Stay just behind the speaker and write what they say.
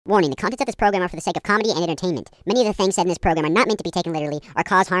Warning, the contents of this program are for the sake of comedy and entertainment. Many of the things said in this program are not meant to be taken literally or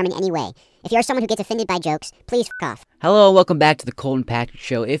cause harm in any way. If you are someone who gets offended by jokes, please f*** off. Hello and welcome back to the Colton Patrick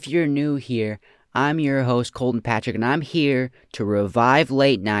Show. If you're new here, I'm your host, Colton Patrick, and I'm here to revive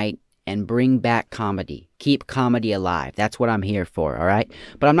late night and bring back comedy. Keep comedy alive. That's what I'm here for, alright?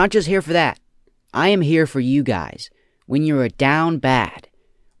 But I'm not just here for that. I am here for you guys. When you're down bad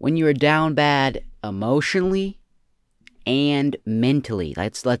emotionally and mentally.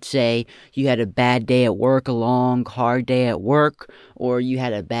 Let's say you had a bad day at work, a long, hard day at work, or you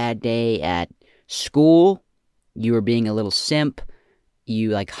had a bad day at school. You were being a little simp.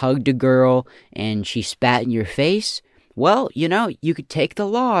 You hugged a girl and she spat in your face. Well, you could take the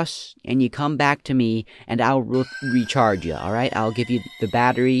loss and you come back to me and I'll recharge you, all right? I'll give you the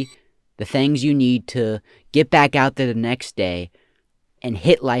battery, the things you need to get back out there the next day and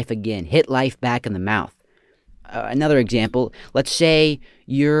hit life again, hit life back in the mouth. Another example, let's say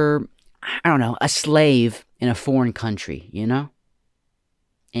you're, a slave in a foreign country,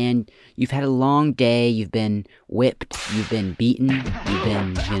 And you've had a long day, you've been whipped, you've been beaten, you've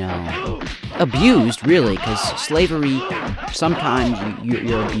been, abused, really, because slavery, sometimes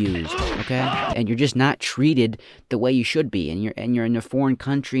you're abused, okay? And you're just not treated the way you should be, and you're in a foreign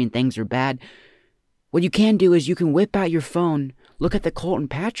country and things are bad. What you can do is you can whip out your phone, look at the Colton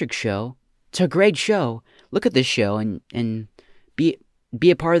Patrick Show. It's a great show. Look at this show and be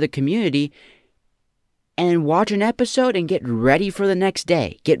a part of the community and watch an episode and get ready for the next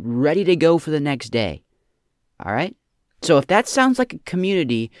day. Get ready to go for the next day. All right? So if that sounds like a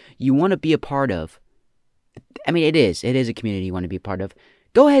community you want to be a part of, it is. It is a community you want to be a part of.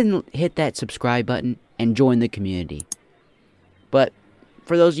 Go ahead and hit that subscribe button and join the community. But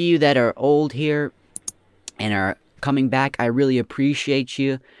for those of you that are old here and are coming back, I really appreciate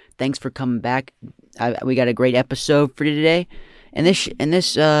you. Thanks for coming back. We got a great episode for today. And this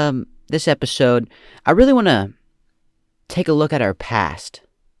episode, I really want to take a look at our past.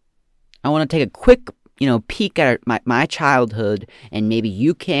 I want to take a quick, peek at my childhood, and maybe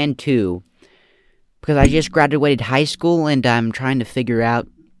you can too. Because I just graduated high school and I'm trying to figure out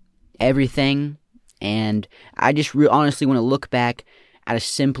everything. And I just honestly want to look back at a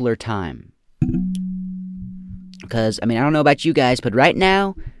simpler time. Because, I don't know about you guys, but right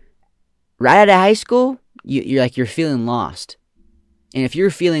now, right out of high school, you're feeling lost. And if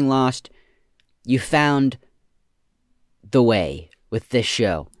you're feeling lost, you found the way with this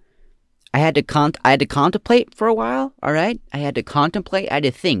show. I had to contemplate for a while, all right? I had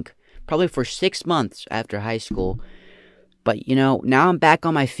to think, probably for 6 months after high school. But, now I'm back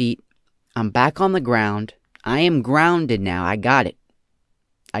on my feet. I'm back on the ground. I am grounded now. I got it.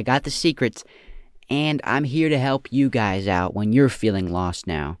 I got the secrets. And I'm here to help you guys out when you're feeling lost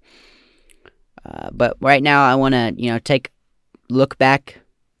now. But right now, I want to, look back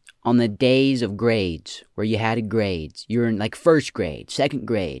on the days of grades where you had grades. You're in first grade, second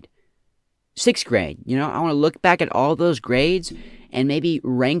grade, sixth grade. I want to look back at all those grades and maybe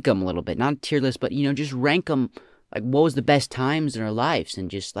rank them a little bit. Not tier list, but, just rank them what was the best times in our lives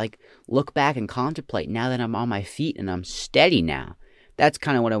and just look back and contemplate now that I'm on my feet and I'm steady now. That's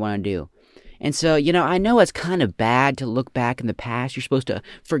kind of what I want to do. And so, I know it's kind of bad to look back in the past. You're supposed to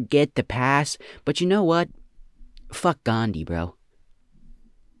forget the past. But you know what? Fuck Gandhi, bro.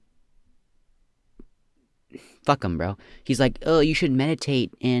 Fuck him, bro. He's like, oh, you should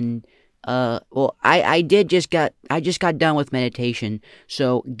meditate. And, I just got done with meditation.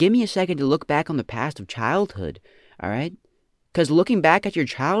 So give me a second to look back on the past of childhood. All right? Because looking back at your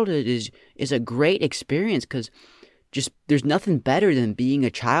childhood is a great experience because there's nothing better than being a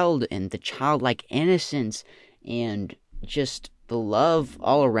child and the childlike innocence and just the love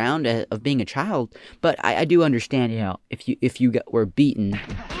all around of being a child. But I do understand, if you were beaten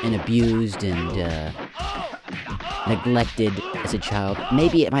and abused and neglected as a child,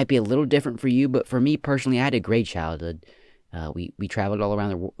 maybe it might be a little different for you. But for me personally, I had a great childhood. We traveled all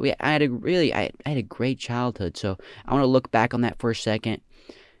around the world. I had a great childhood. So I want to look back on that for a second,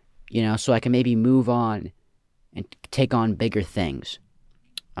 so I can maybe move on and take on bigger things.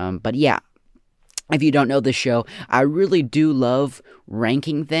 But yeah, if you don't know the show, I really do love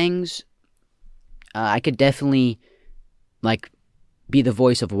ranking things. I could definitely, be the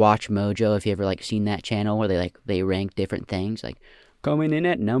voice of Watch Mojo, if you ever, seen that channel where they rank different things, coming in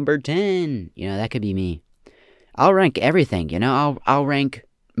at number 10. That could be me. I'll rank everything, I'll rank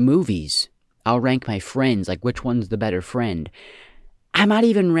movies. I'll rank my friends, which one's the better friend. I might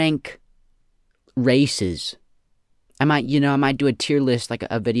even rank races. I might do a tier list,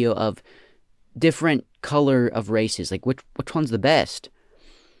 a video of different color of races, which one's the best.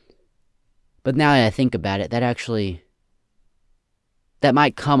 But now that I think about it, that actually that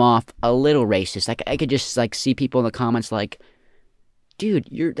might come off a little racist. Like I could just like see people in the comments like, dude,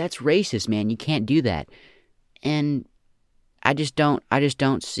 that's racist, man. You can't do that. And I just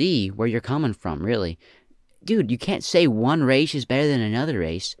don't see where you're coming from, really. Dude, you can't say one race is better than another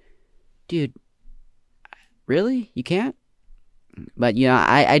race. Dude, really? You can't? But you know,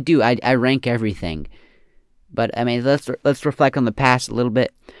 I do. I rank everything. But I mean, let's reflect on the past a little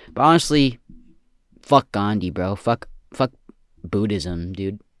bit. But honestly, fuck Gandhi, bro. Fuck Buddhism,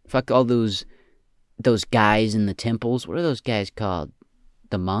 dude. Fuck all those guys in the temples. What are those guys called?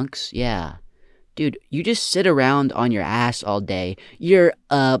 The monks? Yeah. Dude, you just sit around on your ass all day. You're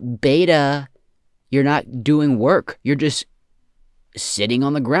a beta. You're not doing work. You're just sitting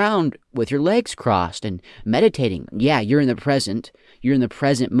on the ground with your legs crossed and meditating. Yeah, you're in the present. You're in the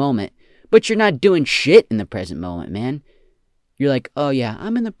present moment. But you're not doing shit in the present moment, man. You're like, oh yeah,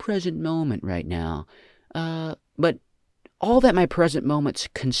 I'm in the present moment right now. But all that my present moments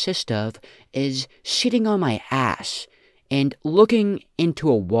consist of is sitting on my ass and looking into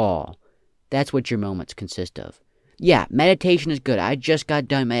a wall. That's what your moments consist of. Yeah, meditation is good. I just got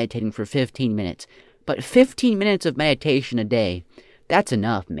done meditating for 15 minutes. But 15 minutes of meditation a day, that's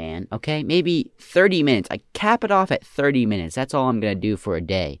enough, man, okay? Maybe 30 minutes. I cap it off at 30 minutes. That's all I'm going to do for a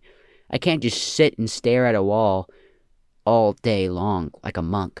day. I can't just sit and stare at a wall all day long like a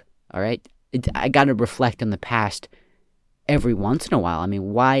monk, all right? I got to reflect on the past every once in a while. I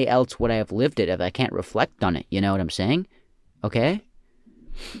mean, why else would I have lived it if I can't reflect on it? You know what I'm saying? Okay?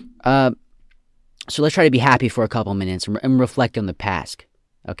 So let's try to be happy for a couple minutes and reflect on the past,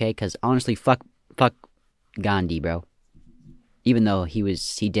 okay? Because honestly, fuck Gandhi, bro. Even though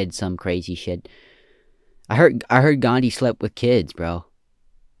he did some crazy shit. I heard Gandhi slept with kids, bro.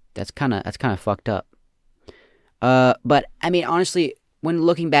 That's kind of fucked up. But I mean, honestly, when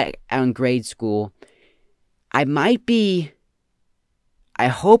looking back on grade school, I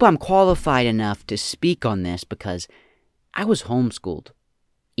hope I'm qualified enough to speak on this because I was homeschooled.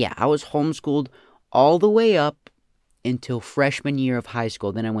 Yeah, I was homeschooled all the way up until freshman year of high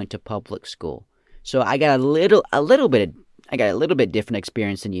school. Then I went to public school. So I got a little bit different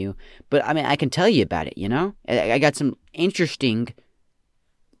experience than you. But I mean, I can tell you about it, you know? I got some interesting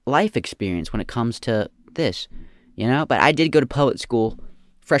life experience when it comes to this, you know? But I did go to public school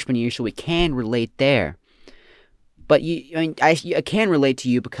freshman year, so we can relate there. But I can relate to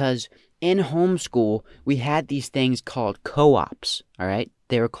you because in homeschool, we had these things called co-ops, all right?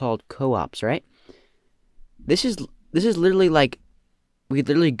 They were called co-ops, right? This is literally like we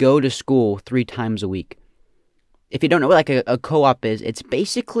literally go to school 3 times a week. If you don't know what like a co-op is, it's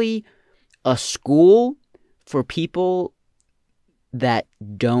basically a school for people that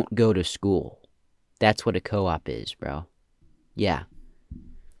don't go to school. That's what a co-op is, bro. Yeah.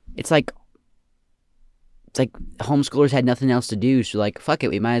 It's like homeschoolers had nothing else to do, so like fuck it,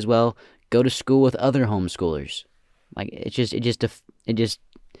 we might as well go to school with other homeschoolers. Like it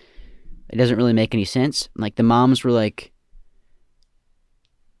doesn't really make any sense. Like the moms were like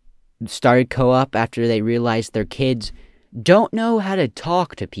started co-op after they realized their kids don't know how to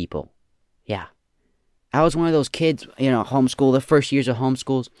talk to people. Yeah. I was one of those kids, you know, homeschool, the first years of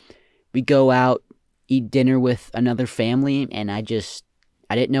homeschools, we go out, eat dinner with another family, and I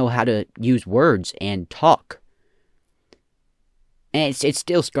didn't know how to use words and talk. And it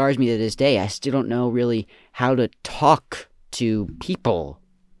still scars me to this day. I still don't know really how to talk to people,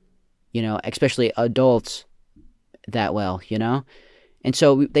 you know, especially adults that well, you know? And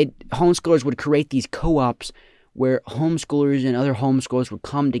so homeschoolers would create these co-ops where homeschoolers and other homeschoolers would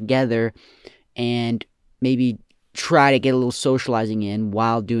come together and maybe try to get a little socializing in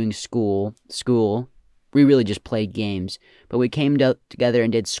while doing school. We really just played games, but we came together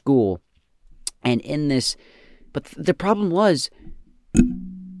and did school. And in this, but the problem was,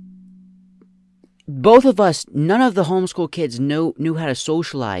 both of us, none of the homeschool kids knew how to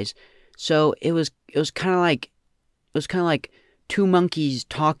socialize. So it was kind of like 2 monkeys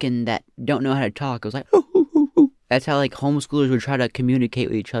talking that don't know how to talk. It was like, ooh, ooh, ooh, ooh. That's how like homeschoolers would try to communicate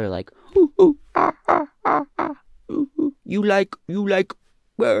with each other, like, ooh, ooh, ah, ah, ah, ah, ooh, ooh. You like,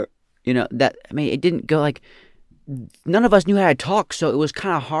 you know, that, I mean, it didn't go like, none of us knew how to talk, so it was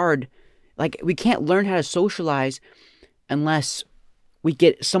kind of hard. Like, we can't learn how to socialize unless we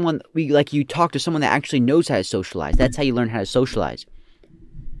get someone, you talk to someone that actually knows how to socialize. That's how you learn how to socialize.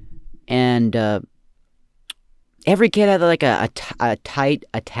 And, every kid had like a tight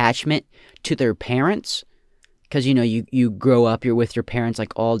attachment to their parents. Because, you know, you grow up, you're with your parents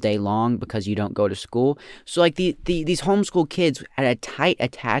like all day long because you don't go to school. So like these homeschool kids had a tight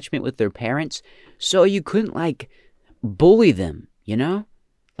attachment with their parents. So you couldn't like bully them, you know?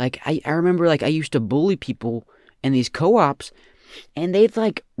 Like I remember like I used to bully people in these co-ops And they'd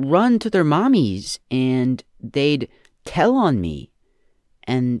like run to their mommies and they'd tell on me.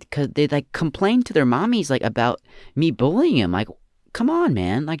 And cause they'd like complain to their mommies like about me bullying them. Like, come on,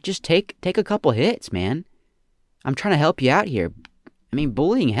 man. Like, just take a couple hits, man. I'm trying to help you out here. I mean,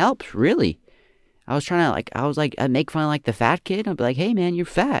 bullying helps, really. I'd make fun of like the fat kid. I'd be like, hey, man, you're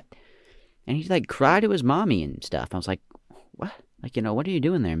fat. And he'd like cry to his mommy and stuff. I was like, what? Like, what are you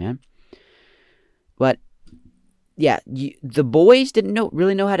doing there, man? But yeah, the boys didn't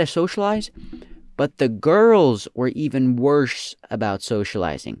really know how to socialize, but the girls were even worse about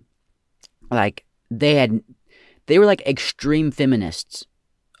socializing. Like, they were like extreme feminists.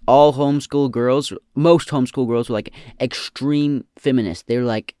 All homeschool girls, most homeschool girls were like extreme feminists. They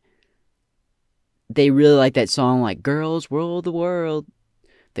really like that song, like "Girls Rule the World."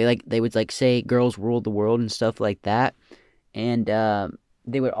 They would like say "Girls Rule the World" and stuff like that. And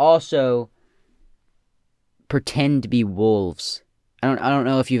they would also pretend to be wolves. I don't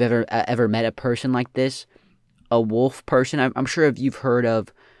know if you've ever met a person like this, a wolf person. I'm sure if you've heard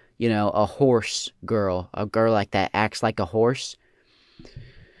of, a horse girl, a girl like that acts like a horse.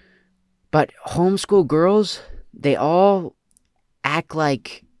 But homeschool girls, they all act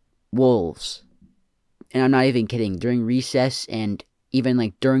like wolves. And I'm not even kidding. During recess and even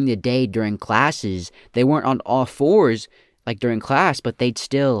like during the day, during classes, they weren't on all fours like during class, but they'd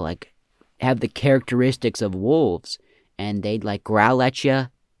still like have the characteristics of wolves. And they'd like growl at you.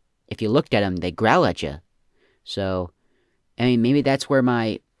 If you looked at them, they'd growl at you. So, I mean, maybe that's where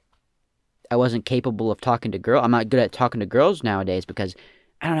I wasn't capable of talking to girls. I'm not good at talking to girls nowadays because,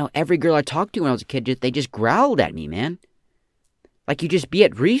 I don't know, every girl I talked to when I was a kid, they just growled at me, man. Like, you'd just be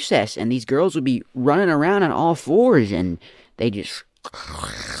at recess, and these girls would be running around on all fours, and they'd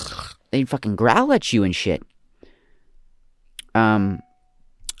fucking growl at you and shit.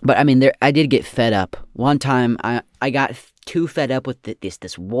 But, I mean, I did get fed up. One time, I got too fed up with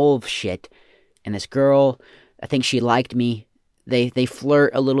this wolf shit, and this girl, I think she liked me. They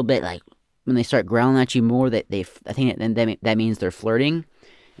flirt a little bit, like, when they start growling at you more, I think that means they're flirting.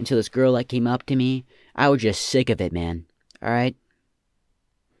 Until this girl, like, came up to me. I was just sick of it, man. Alright?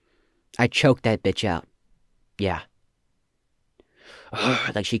 I choked that bitch out. Yeah.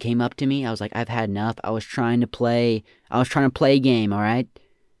 Like, she came up to me. I was like, I've had enough. I was trying to play a game, alright?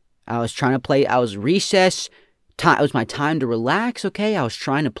 I was recess. It was my time to relax, okay? I was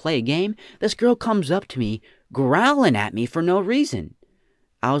trying to play a game. This girl comes up to me, growling at me for no reason.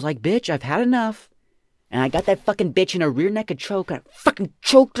 I was like, bitch, I've had enough. And I got that fucking bitch in her rear neck a choke. I fucking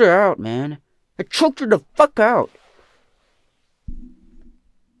choked her out, man. I choked her the fuck out.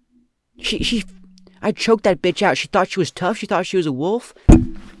 I choked that bitch out. She thought she was tough. She thought she was a wolf.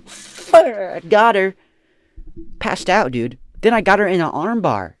 I got her. Passed out, dude. Then I got her in an arm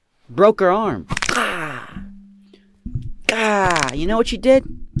bar. Broke her arm. You know what she did?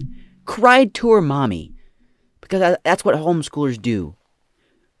 Cried to her mommy. Because that's what homeschoolers do.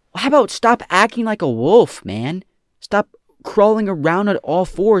 How about stop acting like a wolf, man? Stop crawling around at all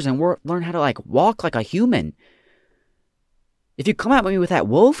fours and learn how to, like, walk like a human. If you come at me with that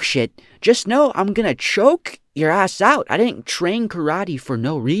wolf shit, just know I'm gonna choke your ass out. I didn't train karate for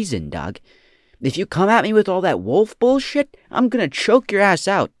no reason, dog. If you come at me with all that wolf bullshit, I'm gonna choke your ass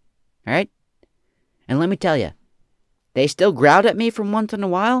out. Alright? And let me tell you, they still growled at me from once in a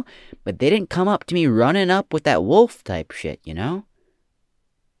while, but they didn't come up to me running up with that wolf type shit, you know?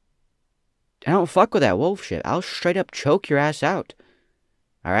 I don't fuck with that wolf shit. I'll straight up choke your ass out.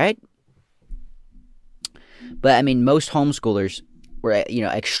 Alright? But, I mean, most homeschoolers were,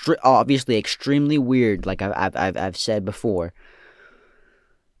 obviously extremely weird, like I've said before.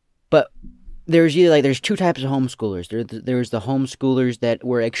 But there's two types of homeschoolers. There's the homeschoolers that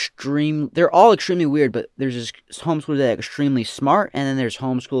were they're all extremely weird, but there's this homeschoolers that are extremely smart, and then there's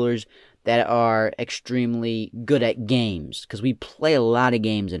homeschoolers that are extremely good at games, because we play a lot of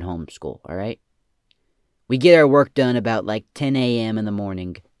games in homeschool, alright? We get our work done about, like, 10 a.m. in the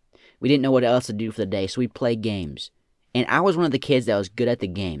morning. We didn't know what else to do for the day, so we'd play games. And I was one of the kids that was good at the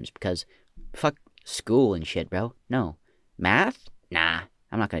games, because fuck school and shit, bro. No. Math? Nah,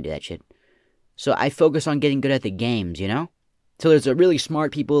 I'm not gonna do that shit. So I focus on getting good at the games, you know? So there's a really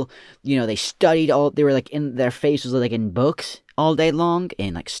smart people, they studied they were, like, in their faces, like, in books all day long,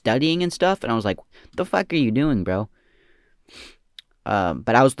 and, like, studying and stuff, and I was like, what the fuck are you doing, bro?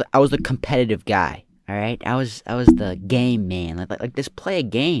 But I was the competitive guy, alright? I was the game man, like, just play a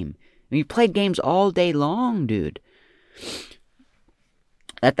game. I mean, we played games all day long, dude.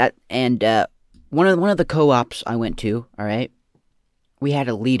 One of the co-ops I went to, alright, we had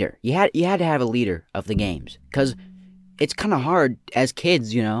a leader. You had to have a leader of the games, because it's kind of hard as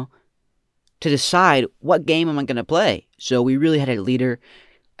kids, to decide what game am I going to play. So we really had a leader.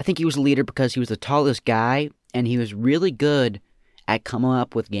 I think he was a leader because he was the tallest guy, and he was really good at coming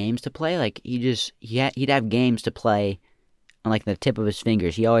up with games to play. Like he'd have games to play on like the tip of his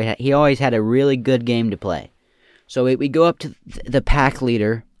fingers. He always had a really good game to play. So we go up to the pack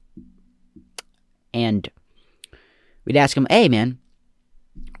leader, and we'd ask him, "Hey man,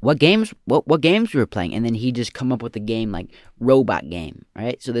 what games we were playing?" And then he'd just come up with a game like robot game,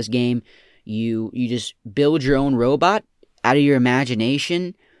 right? So this game, you just build your own robot out of your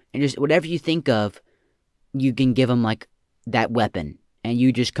imagination, and just whatever you think of, you can give him like that weapon, and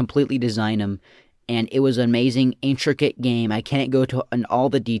you just completely design them. And it was an amazing, intricate game. I can't go to in all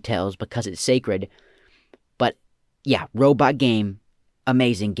the details because it's sacred, but yeah, robot game,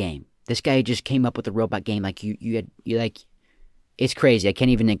 amazing game. This guy just came up with a robot game like you like. It's crazy. I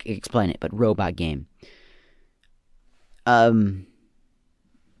can't even explain it, but robot game.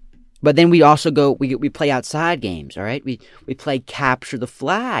 But then we also we play outside games, all right? We play Capture the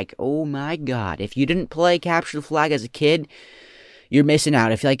Flag. Oh my God. If you didn't play Capture the Flag as a kid, you're missing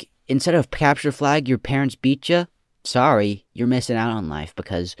out. If like instead of Capture the Flag, your parents beat you, sorry, you're missing out on life,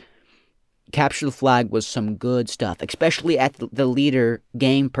 because Capture the Flag was some good stuff, especially at the leader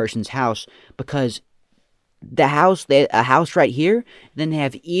game person's house, because a house right here, then they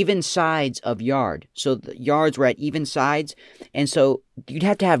have even sides of yard. So the yards were at even sides, and so you'd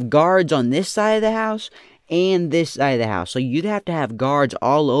have to have guards on this side of the house and this side of the house. So you'd have to have guards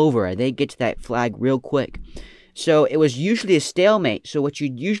all over. They'd get to that flag real quick. So it was usually a stalemate. So what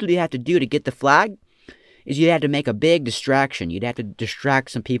you'd usually have to do to get the flag is you'd have to make a big distraction. You'd have to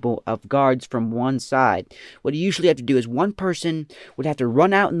distract some people of guards from one side. What you usually have to do is one person would have to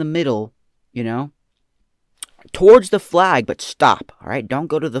run out in the middle, towards the flag, but stop, all right? Don't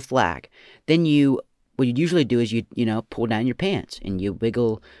go to the flag. Then what you usually do is you pull down your pants and you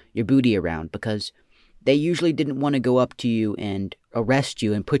wiggle your booty around, because they usually didn't want to go up to you and arrest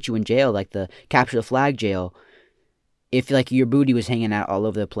you and put you in jail, like the Capture the Flag jail, if like your booty was hanging out all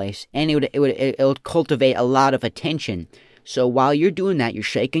over the place, and it would cultivate a lot of attention. So while you're doing that, you're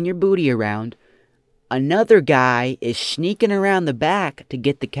shaking your booty around. Another guy is sneaking around the back to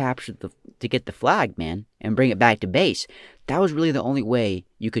get the flag, man, and bring it back to base. That was really the only way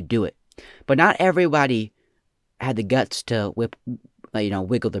you could do it. But not everybody had the guts to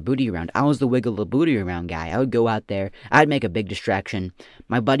wiggle their booty around. I was the wiggle the booty around guy. I would go out there. I'd make a big distraction.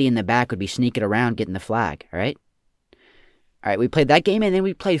 My buddy in the back would be sneaking around getting the flag, all right? All right, we played that game, and then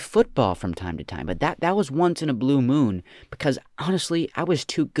we played football from time to time. But that was once in a blue moon, because honestly, I was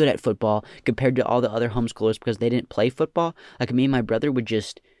too good at football compared to all the other homeschoolers, because they didn't play football. Like me and my brother would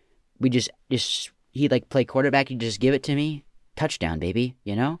he'd like play quarterback, he'd just give it to me. Touchdown, baby,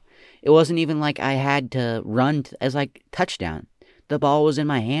 It wasn't even like I had to run as like touchdown. The ball was in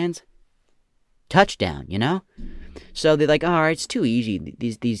my hands. Touchdown, So they're like, all right, it's too easy.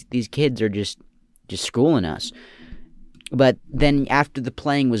 These kids are just schooling us. But then after the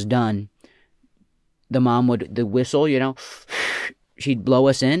playing was done, the mom would the whistle, she'd blow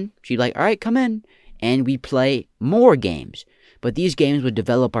us in. She'd like, all right, come in. And we'd play more games. But these games would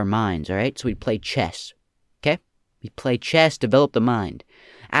develop our minds, all right? So we'd play chess, okay? We'd play chess, develop the mind.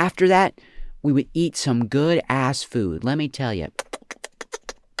 After that, we would eat some good-ass food. Let me tell you.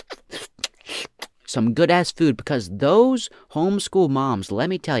 Some good-ass food, because those homeschool moms, let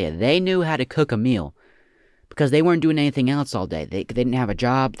me tell you, they knew how to cook a meal. Because they weren't doing anything else all day. They didn't have a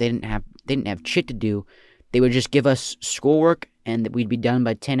job. They didn't have shit to do. They would just give us schoolwork, and we'd be done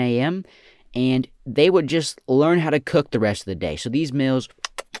by 10 a.m., and they would just learn how to cook the rest of the day. So these meals,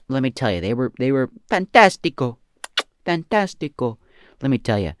 let me tell you, they were fantastico. Fantastico. Let me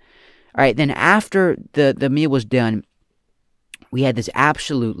tell you. All right, then after the meal was done, we had this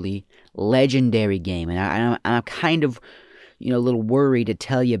absolutely legendary game. And I'm kind of, a little worried to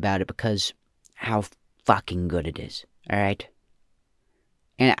tell you about it, because how fucking good it is. All right?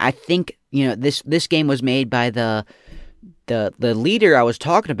 And I think, this game was made by the leader I was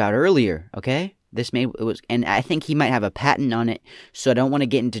talking about earlier, okay? And I think he might have a patent on it, so I don't want to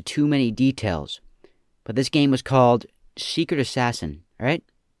get into too many details. But this game was called Secret Assassin, all right?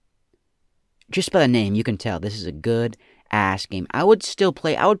 Just by the name, you can tell this is a good-ass game. I would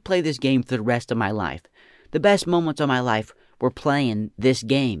play this game for the rest of my life. The best moments of my life were playing this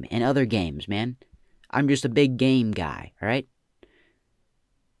game and other games, man. I'm just a big game guy, all right?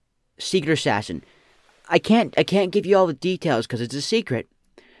 Secret Assassin. I can't give you all the details because it's a secret,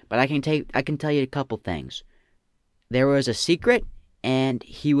 but I can tell you a couple things. There was a secret, and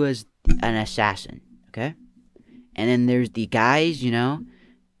he was an assassin, okay? And then there's the guys,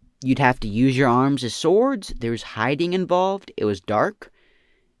 you'd have to use your arms as swords. There's hiding involved. It was dark.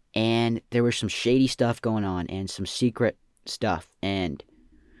 and there was some shady stuff going on and some secret stuff. And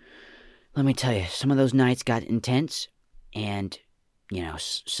let me tell you, some of those nights got intense, and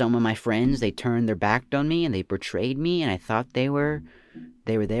some of my friends, they turned their back on me and they betrayed me, and I thought they were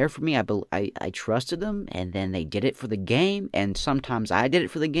there for me. I trusted them, and then they did it for the game, and sometimes I did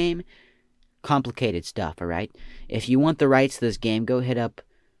it for the game. Complicated stuff, all right? If you want the rights to this game, go hit up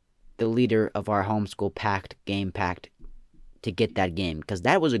the leader of our homeschool game pact to get that game, because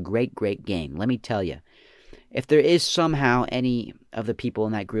that was a great game. Let me tell you, if there is somehow any of the people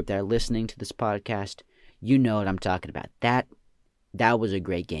in that group that are listening to this podcast, you know what I'm talking about. That was a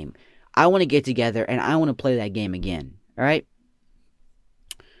great game. I want to get together and I want to play that game again, all right?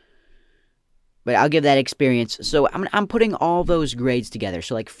 But I'll give that experience. So I'm putting all those grades together.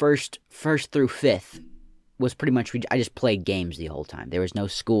 So like first through fifth was pretty much, I just played games the whole time. There was no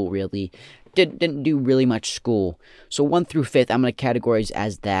school really. Didn't do really much school. So 1 through 5th, I'm going to categorize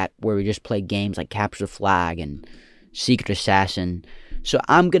as that, where we just play games like Capture the Flag and Secret Assassin. So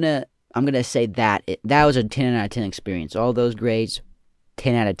I'm gonna say that that was a 10 out of 10 experience. All those grades,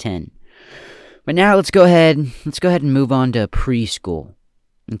 10 out of 10. But now let's go ahead and move on to preschool.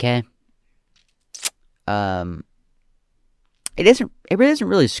 Okay? It really isn't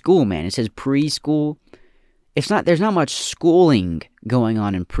really school, man. It says preschool. There's not much schooling going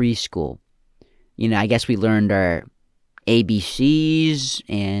on in preschool. I guess we learned our ABCs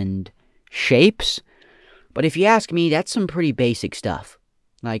and shapes. But if you ask me, that's some pretty basic stuff.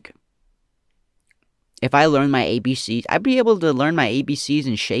 Like, if I learned my ABCs, I'd be able to learn my ABCs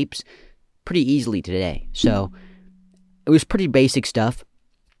and shapes pretty easily today. So, it was pretty basic stuff.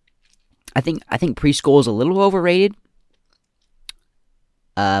 I think preschool is a little overrated.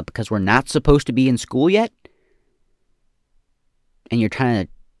 Because we're not supposed to be in school yet. And you're trying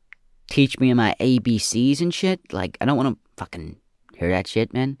to teach me my ABCs and shit. Like, I don't want to fucking hear that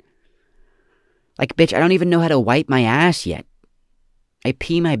shit, man. Like, bitch, I don't even know how to wipe my ass yet. I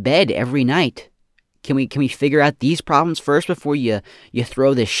pee my bed every night. Can we figure out these problems first before you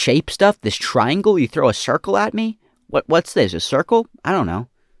throw this shape stuff, this triangle? You throw a circle at me? What's this, a circle? I don't know.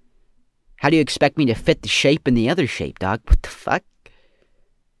 How do you expect me to fit the shape in the other shape, dog? What the fuck?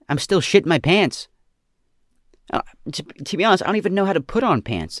 I'm still shitting my pants. To be honest, I don't even know how to put on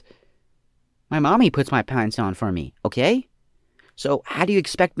pants. My mommy puts my pants on for me, okay? So how do you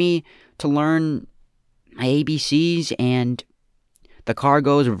expect me to learn my ABCs and the car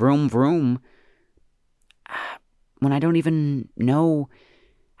goes vroom vroom when I don't even know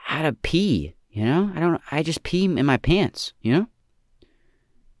how to pee, I just pee in my pants, I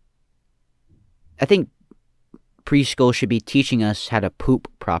think preschool should be teaching us how to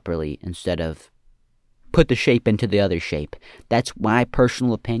poop properly instead of put the shape into the other shape. That's my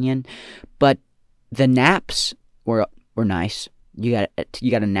personal opinion. But the naps were nice. You got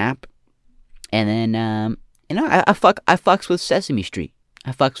a nap, and then I fucks with Sesame Street.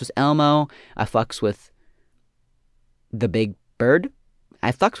 I fucks with Elmo. I fucks with the Big Bird.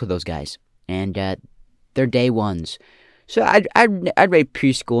 I fucks with those guys, and they're day ones. So I'd rate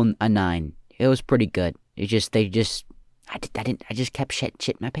preschool a 9. It was pretty good. I just kept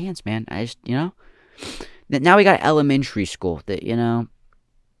shit my pants, man. Now we got elementary school.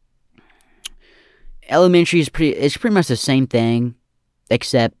 Elementary is pretty much the same thing,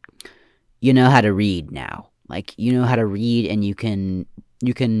 except you know how to read now. Like, you know how to read, and you can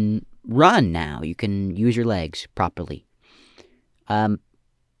run now. You can use your legs properly.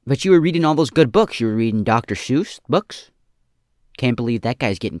 But you were reading all those good books. You were reading Dr. Seuss books. Can't believe that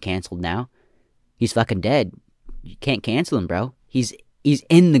guy's getting canceled now. He's fucking dead. You can't cancel him, bro. He's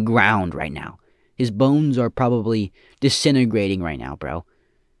in the ground right now. His bones are probably disintegrating right now, bro.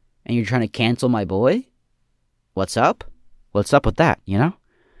 And you're trying to cancel my boy? What's up? What's up with that, you had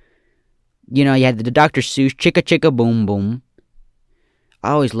the Dr. Seuss, Chicka Chicka Boom Boom.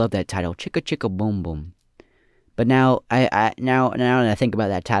 I always loved that title, Chicka Chicka Boom Boom. But now now that I think about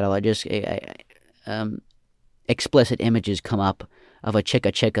that title, explicit images come up of a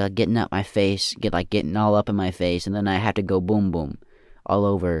chicka getting up my face, getting all up in my face, and then I have to go boom boom all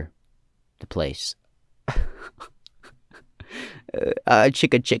over the place.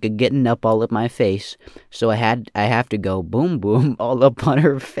 Chicka getting up all up my face, so I have to go boom boom all up on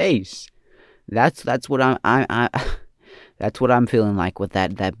her face. That's what that's what I'm feeling like with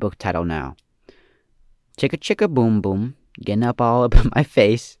that book title now. Chicka boom boom, getting up all up in my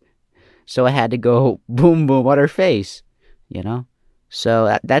face, so I had to go boom boom on her face,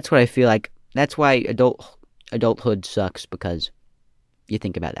 So that's what I feel like. That's why adulthood sucks, because you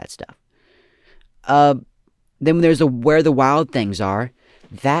think about that stuff. Then there's the Where the Wild Things Are.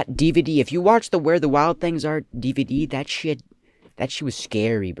 That DVD, if you watch the Where the Wild Things Are DVD, that shit That shit was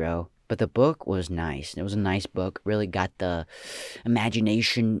scary, bro. But the book was nice. It was a nice book. Really got the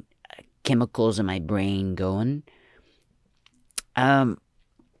imagination chemicals in my brain going. But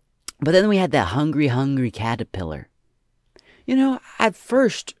then we had that Hungry Hungry Caterpillar. You know, at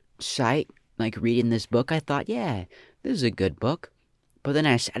first sight, like reading this book, I thought, yeah, this is a good book. But then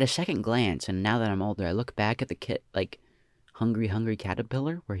at a second glance, and now that I'm older, I look back at the kid, like Hungry Hungry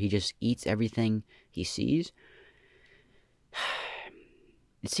Caterpillar, where he just eats everything he sees.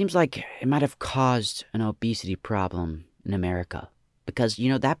 It seems like it might have caused an obesity problem in America. Because, you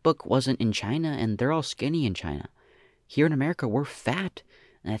know, that book wasn't in China, and they're all skinny in China. Here in America, we're fat.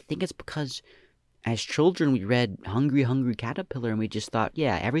 And I think it's because as children, we read Hungry Hungry Caterpillar, and we just thought,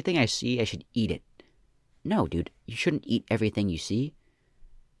 yeah, everything I see, I should eat it. No, dude, you shouldn't eat everything you see.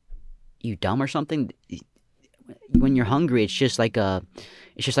 You dumb or something? When you're hungry, it's just like a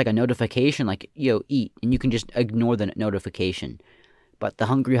notification, like, yo, eat, and you can just ignore the notification. But the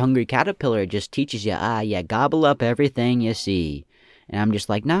Hungry Hungry Caterpillar just teaches you, yeah, gobble up everything you see. And I'm just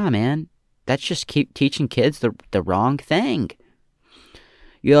like, nah, man, that's just keep teaching kids the wrong thing.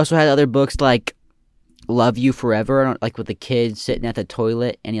 You also had other books like Love You Forever, like with the kid sitting at the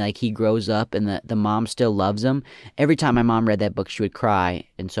toilet, and he grows up, and the mom still loves him. Every time my mom read that book, she would cry,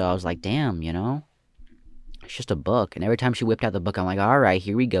 and so I was like, damn, you know? It's just a book. And every time she whipped out the book, I'm like, all right,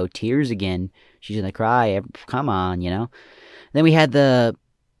 here we go, tears again. She's gonna cry. Come on, you know. Then we had the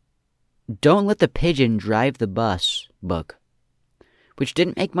Don't Let the Pigeon Drive the Bus book, which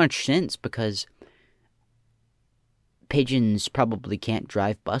didn't make much sense because pigeons probably can't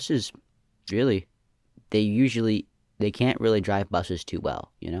drive buses. Really, they can't really drive buses too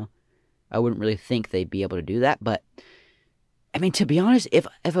well. You know, I wouldn't really think they'd be able to do that, but. I mean, to be honest, if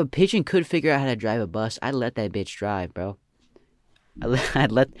a pigeon could figure out how to drive a bus, I'd let that bitch drive, bro.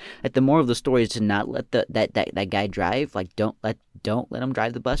 I'd let the moral of the story is to not let that guy drive. Like, don't let him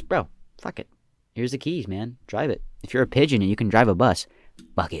drive the bus, bro. Fuck it. Here's the keys, man. Drive it. If you're a pigeon and you can drive a bus,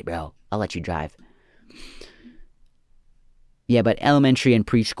 fuck it, bro. I'll let you drive. Yeah, but elementary and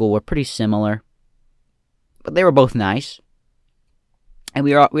preschool were pretty similar, but they were both nice. And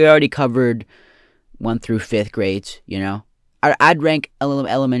we already covered 1 through 5th grades, you know. I'd rank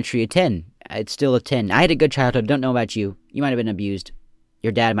elementary a 10. It's still a 10. I had a good childhood. Don't know about you. You might have been abused.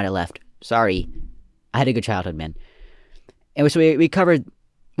 Your dad might have left. Sorry. I had a good childhood, man. And so we covered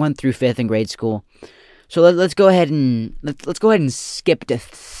 1 through 5th in grade school. So let's go ahead and skip to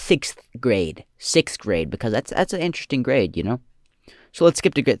 6th grade. 6th grade, because that's an interesting grade, you know. So let's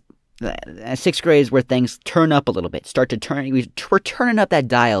skip to grade. 6th grade is where things turn up a little bit. We're turning up that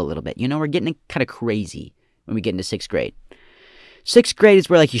dial a little bit. You know, we're getting kind of crazy when we get into 6th grade. 6th grade is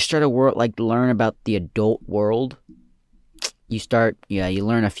where you start to learn about the adult world. You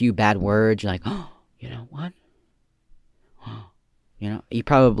learn a few bad words. You're like, oh, you know what? You know, you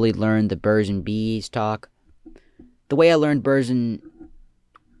probably learned the birds and bees talk. The way I learned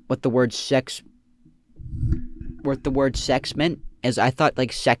what the word sex meant is I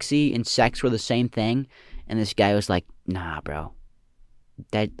thought sexy and sex were the same thing, and this guy was like, nah, bro,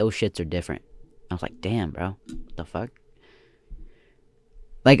 those shits are different. I was like, damn, bro, what the fuck?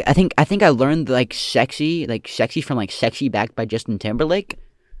 I think I learned sexy from Sexy Back by Justin Timberlake.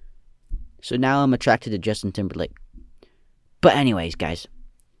 So now I'm attracted to Justin Timberlake. But anyways, guys,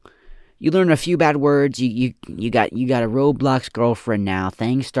 you learn a few bad words. You got a Roblox girlfriend now.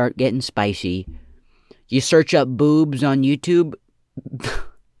 Things start getting spicy. You search up boobs on YouTube.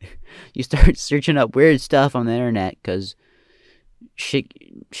 You start searching up weird stuff on the internet because shit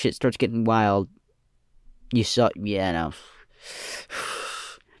starts getting wild. You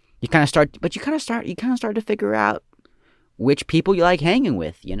kind of start to figure out which people you like hanging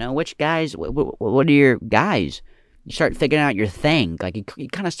with, you know, which guys, what are your guys? You start figuring out your thing. You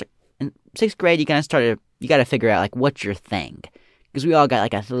kind of start, in 6th grade, you got to figure out, what's your thing. Because we all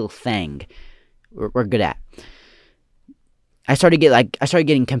got, a little thing we're good at. I started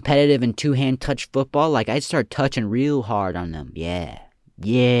getting competitive in 2-hand touch football. I'd start touching real hard on them. Yeah.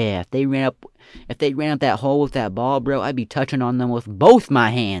 If they ran up that hole with that ball, bro, I'd be touching on them with both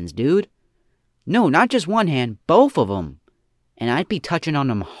my hands, dude. No, not just one hand, both of them. And I'd be touching on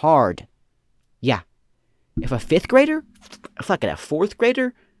them hard. Yeah. If a 5th grader, a 4th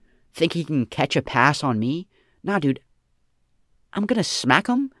grader, think he can catch a pass on me, nah, dude, I'm gonna smack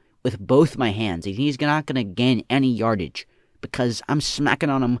him with both my hands. He's not gonna gain any yardage because I'm smacking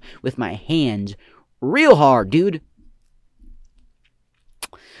on him with my hands real hard, dude.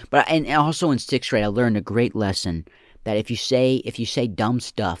 But and also in 6th grade, I learned a great lesson that if you say dumb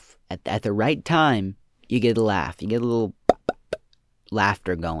stuff at the right time, you get a laugh. You get a little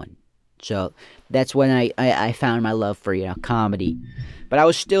laughter going. So that's when I found my love for, comedy. But I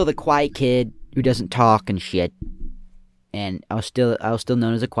was still the quiet kid who doesn't talk and shit. And I was still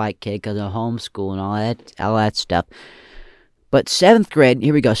known as a quiet kid because of homeschool and all that stuff. But 7th grade,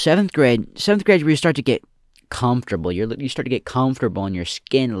 here we go. 7th grade where you start to get comfortable. You start to get comfortable in your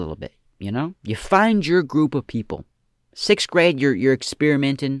skin a little bit. You find your group of people. 6th grade, you're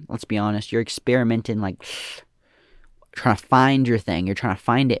experimenting. Let's be honest, you're experimenting, like trying to find your thing. You're trying to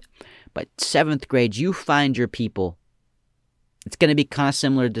find it. But 7th grade, you find your people. It's gonna be kind of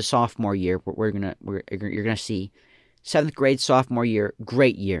similar to sophomore year. You're gonna see 7th grade, sophomore year,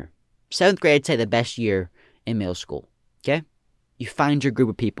 great year. 7th grade, I'd say the best year in middle school. Okay, you find your group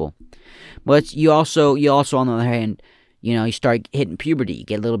of people. But you also on the other hand, you start hitting puberty. You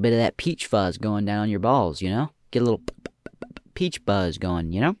get a little bit of that peach fuzz going down your balls. Get a little peach buzz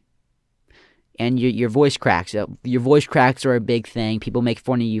going. And your voice cracks. Your voice cracks are a big thing. People make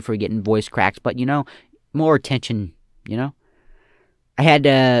fun of you for getting voice cracks, but more attention. I had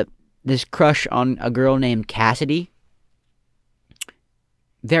this crush on a girl named Cassidy.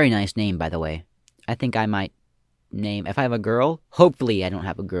 Very nice name, by the way. I think I might name, if I have a girl, hopefully I don't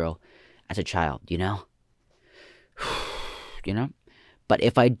have a girl as a child, But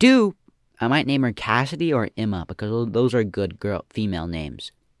if I do, I might name her Cassidy or Emma, because those are good female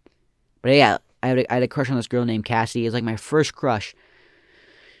names. But yeah, I had a crush on this girl named Cassidy. It was like my first crush.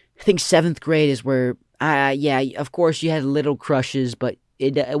 I think 7th grade is where, of course you had little crushes, but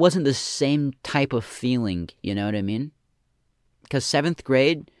it wasn't the same type of feeling, you know what I mean? Because 7th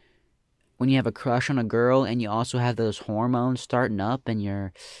grade, when you have a crush on a girl and you also have those hormones starting up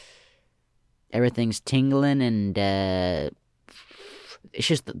and everything's tingling and it's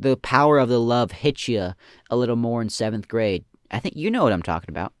just the power of the love hits you a little more in 7th grade. I think you know what I'm talking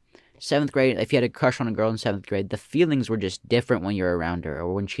about. 7th grade, if you had a crush on a girl in 7th grade, the feelings were just different when you're around her,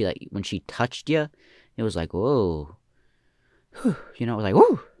 or when she touched you, it was like, whoa. It was like,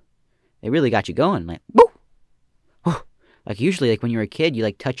 whoo. It really got you going, like, woo. Like usually, like when you were a kid, you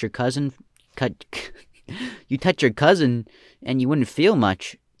like touch your cousin, you touch your cousin, and you wouldn't feel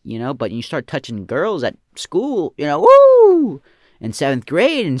much, But you start touching girls at school, woo! In 7th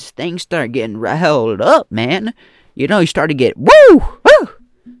grade, and things start getting riled up, man. You start to get woo, woo,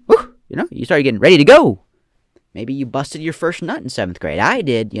 woo. You started getting ready to go. Maybe you busted your first nut in 7th grade. I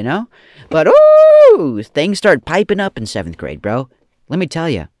did, But ooh, things start piping up in 7th grade, bro. Let me tell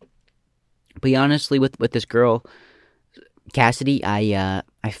you. But honestly, with this girl, Cassidy, I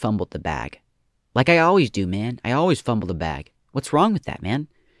fumbled the bag, like I always do, man. I always fumble the bag. What's wrong with that, man?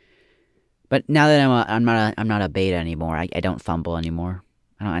 But now that I'm not a beta anymore, I don't fumble anymore.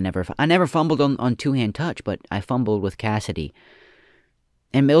 I never fumbled on two-hand touch, but I fumbled with Cassidy.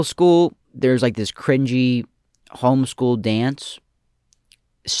 In middle school, there's like this cringy homeschool dance.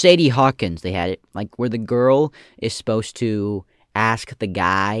 Sadie Hawkins, they had it, like where the girl is supposed to ask the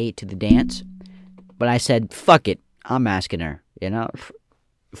guy to the dance. But I said, fuck it. I'm asking her,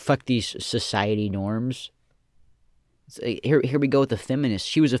 Fuck these society norms. Here we go with the feminist.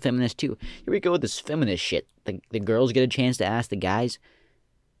 She was a feminist too. Here we go with this feminist shit. The girls get a chance to ask the guys.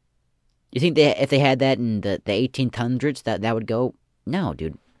 You think if they had that in the 1800s, that would go? No,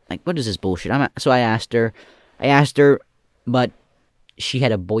 dude. Like, what is this bullshit? So I asked her, but she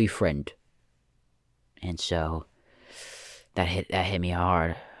had a boyfriend. And so that hit me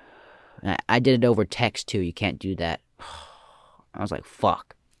hard. I did it over text too. You can't do that. I was like,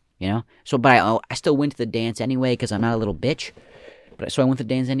 fuck, So, but I still went to the dance anyway because I'm not a little bitch. So I went to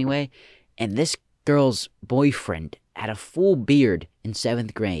the dance anyway, and this girl's boyfriend had a full beard in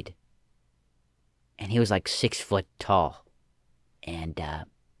 7th grade, and he was like 6 foot tall, and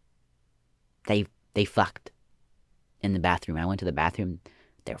they fucked in the bathroom. I went to the bathroom.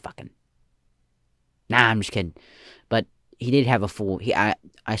 They were fucking. Nah, I'm just kidding. But he did have a full.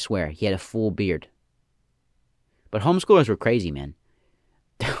 I swear he had a full beard. But homeschoolers were crazy, man.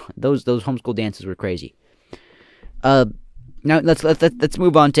 those homeschool dances were crazy. Now let's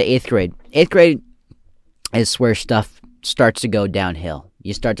move on to 8th grade. 8th grade is where stuff starts to go downhill.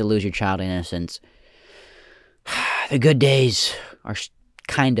 You start to lose your child innocence. The good days are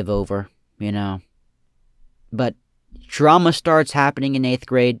kind of over, But drama starts happening in 8th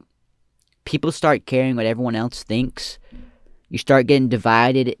grade. People start caring what everyone else thinks. You start getting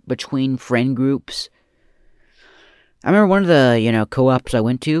divided between friend groups. I remember one of the, co-ops I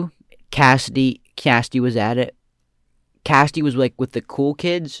went to, Cassidy was at it. Cassidy was, like, with the cool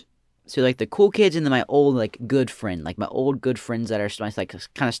kids. So, like, the cool kids and then my old, like, good friend. Like, my old good friends that are, like,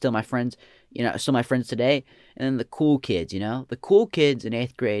 kind of still my friends. Still my friends today. And then the cool kids, The cool kids in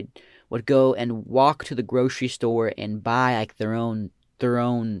 8th grade would go and walk to the grocery store and buy, like, their own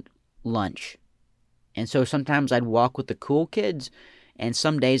lunch. And so sometimes I'd walk with the cool kids, and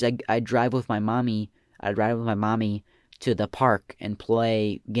some days I'd drive with my mommy. I'd ride with my mommy to the park and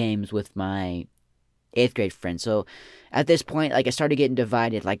play games with my 8th grade friends. So at this point, like, I started getting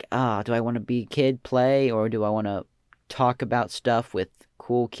divided. Like, do I want to be kid, play, or do I want to talk about stuff with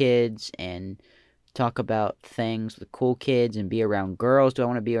cool kids and talk about things with cool kids and be around girls? Do I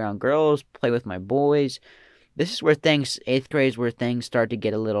want to be around girls, play with my boys? This is where 8th grade is where things start to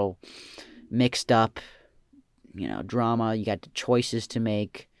get a little mixed up. Drama. You got the choices to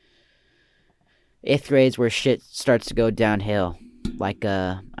make. 8th grade is where shit starts to go downhill, like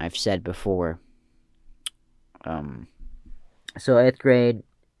I've said before. So 8th grade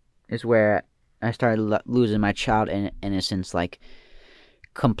is where I started losing my child innocence, like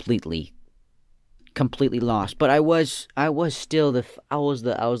completely lost. But I was still the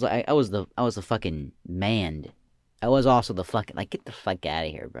fucking man. I was also the fucking, like, get the fuck out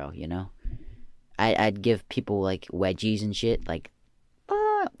of here, bro. I'd give people like wedgies and shit. Like,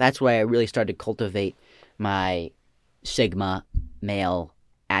 that's why I really started to cultivate my Sigma male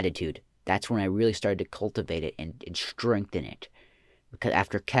attitude. That's when I really started to cultivate it and strengthen it. Because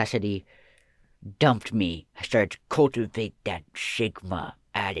after Cassidy dumped me, I started to cultivate that Sigma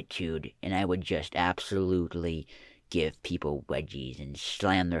attitude, and I would just absolutely give people wedgies and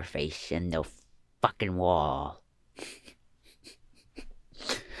slam their face in the fucking wall.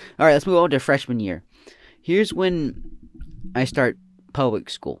 Alright, let's move on to freshman year. Here's when I start public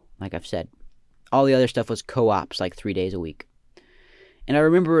school, like I've said. All the other stuff was co-ops, like 3 days a week. And I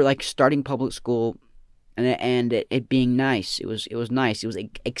remember, like, starting public school and it being nice. It was nice. It was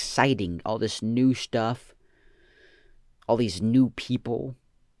exciting. All this new stuff, all these new people,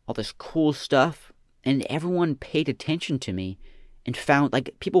 all this cool stuff, and everyone paid attention to me and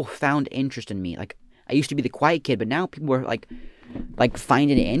people found interest in me. Like, I used to be the quiet kid, but now people were like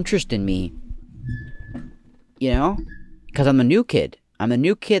finding interest in me, because I'm the new kid.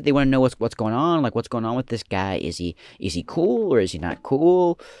 They want to know what's going on. Like, what's going on with this guy? Is he cool or is he not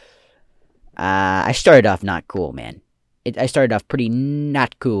cool? I started off not cool, man. I started off pretty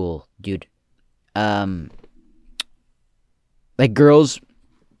not cool, dude. Like, girls,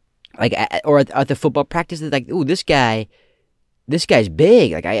 like, at the football practice, like, ooh, this guy's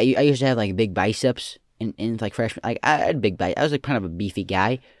big. Like, I used to have, like, big biceps in like freshman. Like, I had big biceps. I was, like, kind of a beefy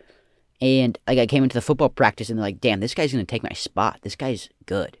guy. And, like, I came into the football practice and they're like, damn, this guy's going to take my spot. This guy's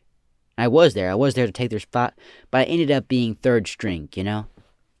good. And I was there to take their spot. But I ended up being third string, I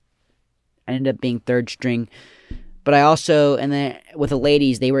ended up being third string. But I also, and then with the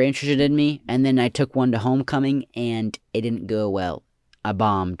ladies, they were interested in me. And then I took one to homecoming and it didn't go well. I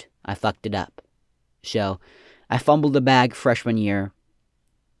bombed. I fucked it up. So, I fumbled the bag freshman year.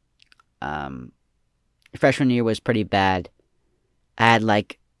 Freshman year was pretty bad. I had,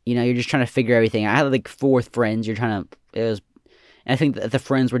 like, you're just trying to figure everything. I had, like, 4 friends. And I think that the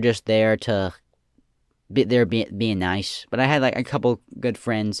friends were just there to being nice. But I had, like, a couple good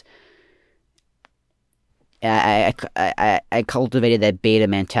friends. I cultivated that beta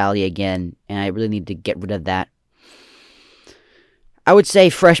mentality again, and I really need to get rid of that. I would say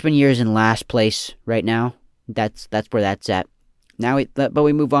freshman year is in last place right now. That's where that's at. But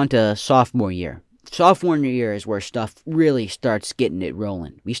we move on to sophomore year. Sophomore year is where stuff really starts getting it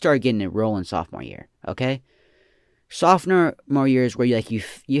rolling. We start getting it rolling sophomore year, okay? Sophomore year is where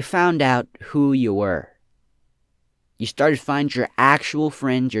you found out who you were. You started to find your actual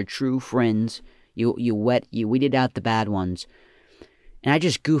friends, your true friends. You weeded out the bad ones. And I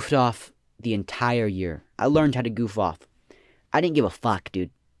just goofed off the entire year. I learned how to goof off. I didn't give a fuck, dude.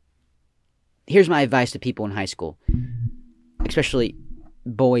 Here's my advice to people in high school, especially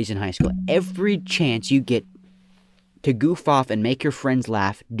boys in high school. Every chance you get to goof off and make your friends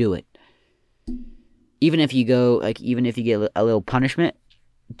laugh, do it. Even if you get a little punishment,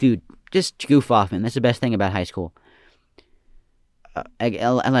 dude, just goof off, man. That's the best thing about high school.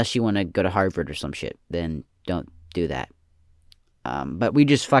 Unless you want to go to Harvard or some shit, then don't do that. But we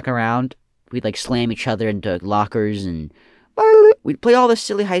just fuck around. We'd, like, slam each other into lockers, and we'd play all the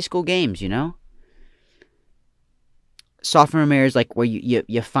silly high school games, Sophomore year is, like, where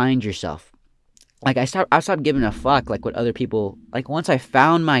you find yourself. Like, I stopped giving a fuck, like, what other people... Like, once I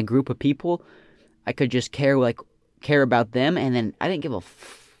found my group of people, I could just care about them, and then I didn't give a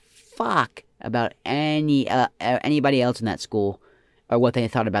fuck about anybody else in that school or what they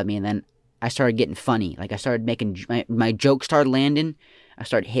thought about me. And then I started getting funny. Like, I started making... My jokes started landing. I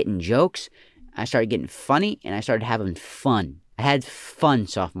started hitting jokes. I started getting funny, and I started having fun. I had fun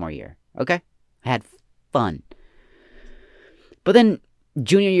sophomore year, okay? I had fun. But then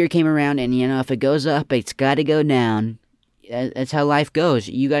junior year came around, and, if it goes up, it's got to go down. That's how life goes.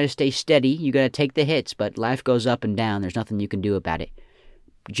 You got to stay steady. You got to take the hits, but life goes up and down. There's nothing you can do about it.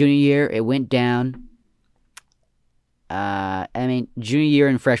 Junior year, it went down. Junior year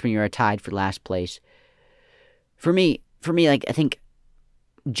and freshman year are tied for last place. For me, like, I think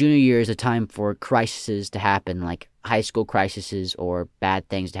junior year is a time for crises to happen, like high school crises or bad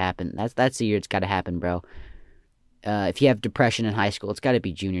things to happen. That's the year it's got to happen, bro. If you have depression in high school, it's got to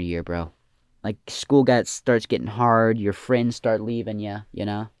be junior year, bro. Like, school starts getting hard. Your friends start leaving you. You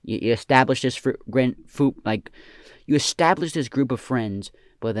know, you establish this you establish this group of friends,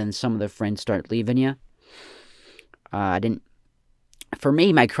 but then some of the friends start leaving you. For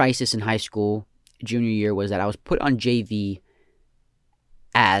me, my crisis in high school, junior year, was that I was put on JV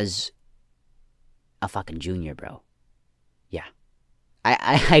as a fucking junior, bro. Yeah.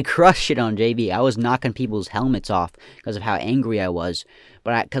 I crushed it on JV. I was knocking people's helmets off because of how angry I was.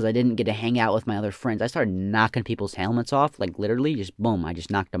 But because I didn't get to hang out with my other friends, I started knocking people's helmets off. Like, literally, just boom, I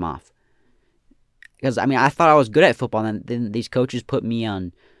just knocked them off. Because, I thought I was good at football, and then these coaches put me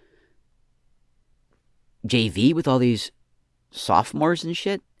on JV with all these sophomores and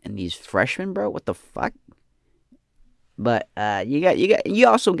shit, and these freshmen, bro. What the fuck? But you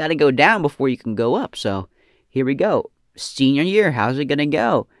also got to go down before you can go up. So here we go. Senior year, how's it gonna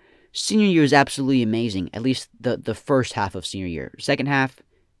go? Senior year is absolutely amazing. At least the first half of senior year. Second half,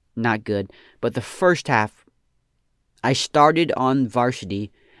 not good. But the first half, I started on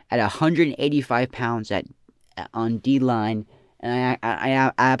varsity at 185 pounds on D line, and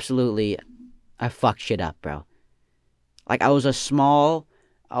I absolutely fucked shit up, bro. Like, I was a small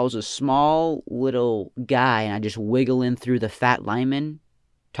little guy, and I just wiggle in through the fat linemen,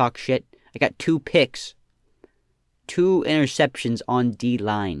 talk shit. I got 2 picks, 2 interceptions on D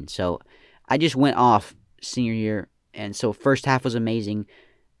line. So I just went off senior year, and so first half was amazing.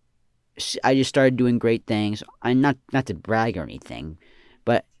 I just started doing great things. I'm not to brag or anything,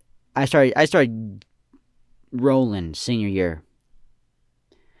 but I started rolling senior year.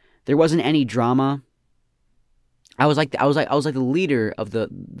 There wasn't any drama. I was like the leader of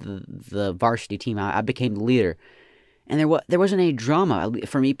the varsity team. I became the leader, and there wasn't any drama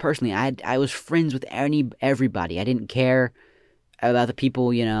for me personally. I was friends with everybody. I didn't care about the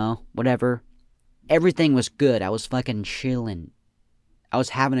people, whatever. Everything was good. I was fucking chilling. I was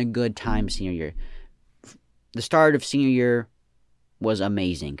having a good time senior year. The start of senior year was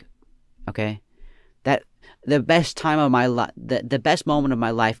amazing. Okay, the best time of my life, the best moment of my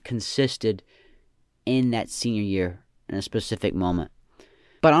life consisted in that senior year, in a specific moment.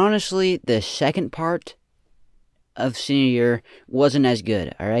 But honestly, the second part of senior year wasn't as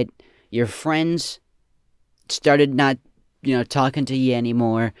good, alright? Your friends started not, talking to you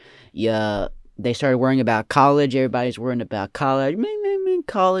anymore. They started worrying about college. Everybody's worrying about college.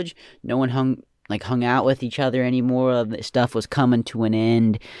 College. No one hung out with each other anymore. Stuff was coming to an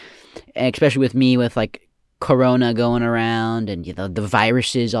end. Especially with me, with, like, Corona going around, and the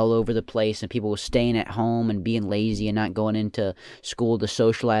viruses all over the place, and people were staying at home and being lazy and not going into school to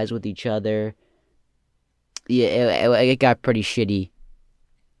socialize with each other. Yeah, it got pretty shitty.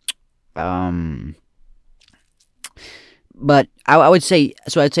 But I would say,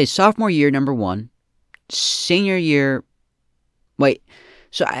 so I'd say sophomore year, number 1. Senior year,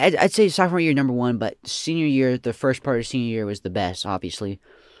 so I'd say sophomore year, number 1, but senior year, the first part of senior year was the best, obviously.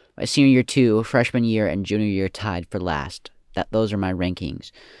 Senior year 2, freshman year, and junior year tied for last. Those are my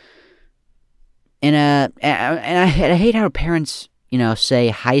rankings. And I hate how parents, say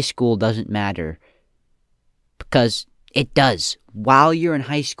high school doesn't matter, because it does. While you're in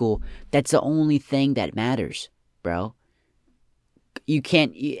high school, that's the only thing that matters, bro. You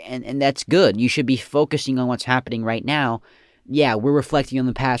can't, and that's good. You should be focusing on what's happening right now. Yeah, we're reflecting on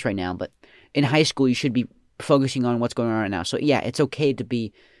the past right now, but in high school, you should be focusing on what's going on right now. So yeah, it's okay to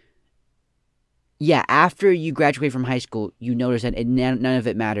be. Yeah, after you graduate from high school, you notice that none of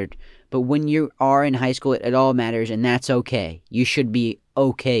it mattered. But when you are in high school, it all matters, and that's okay. You should be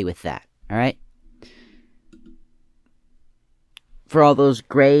okay with that, all right? For all those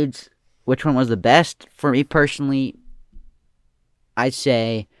grades, which one was the best? For me personally, I'd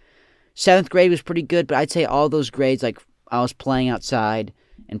say 7th grade was pretty good, but I'd say all those grades, like I was playing outside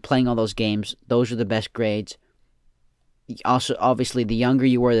and playing all those games, those are the best grades. Also, obviously, the younger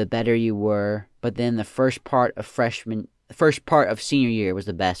you were, the better you were. But then the first part of senior year was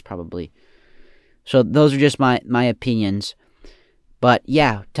the best, probably. So those are just my opinions. But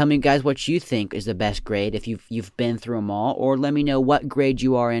yeah, tell me, guys, what you think is the best grade if you've been through them all, or let me know what grade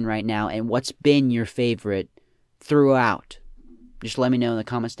you are in right now and what's been your favorite throughout. Just let me know in the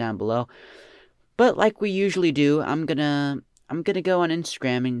comments down below. But like we usually do, I'm gonna I'm going to go on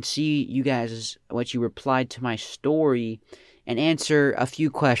Instagram and see you guys, what you replied to my story, and answer a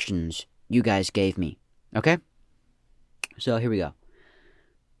few questions you guys gave me. Okay? So here we go.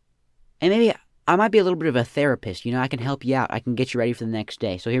 And maybe I might be a little bit of a therapist. I can help you out. I can get you ready for the next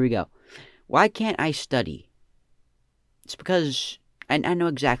day. So here we go. Why can't I study? It's because I know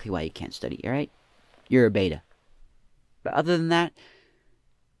exactly why you can't study, all right? You're a beta. But other than that,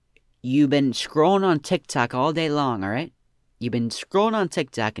 you've been scrolling on TikTok all day long, all right? You've been scrolling on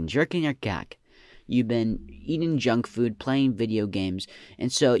TikTok and jerking your cock. You've been eating junk food, playing video games,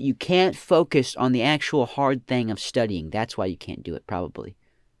 and so you can't focus on the actual hard thing of studying. That's why you can't do it, probably.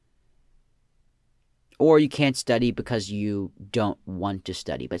 Or you can't study because you don't want to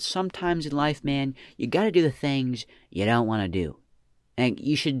study. But sometimes in life, man, you gotta do the things you don't want to do. And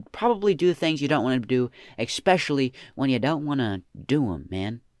you should probably do the things you don't want to do, especially when you don't want to do them,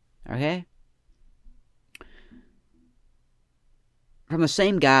 man. Okay? From the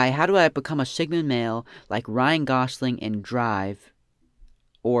same guy, how do I become a Sigma male like Ryan Gosling in Drive?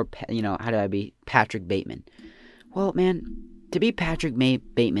 Or, how do I be Patrick Bateman? Well, man, to be Patrick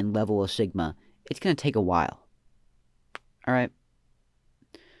Bateman level of Sigma, it's going to take a while. Alright?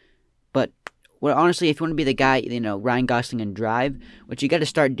 But, well, honestly, if you want to be the guy, Ryan Gosling in Drive, what you got to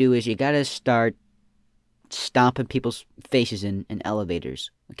start do is you got to start stomping people's faces in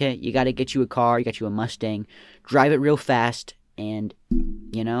elevators. Okay? You got to get you a car, you got you a Mustang, drive it real fast, and,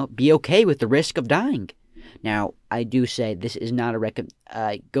 be okay with the risk of dying. Now, I do say this is not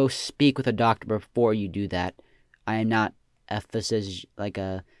a go speak with a doctor before you do that. I am not a physicist,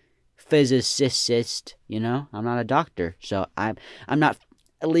 I'm not a doctor, so I'm not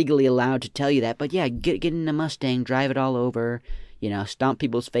legally allowed to tell you that. But yeah, get in a Mustang, drive it all over, stomp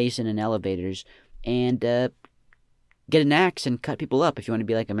people's face in elevators, and get an axe and cut people up if you want to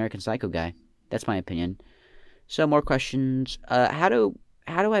be like American Psycho guy. That's my opinion. So more questions. How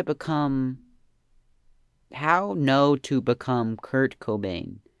know to become Kurt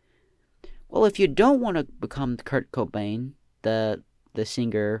Cobain? Well, if you don't want to become Kurt Cobain, the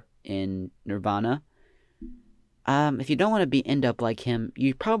singer in Nirvana, if you don't want to end up like him,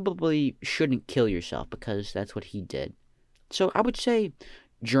 you probably shouldn't kill yourself because that's what he did. So I would say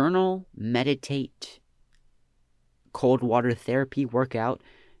journal, meditate, cold water therapy, work out.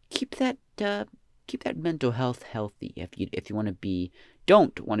 Keep that mental health healthy if you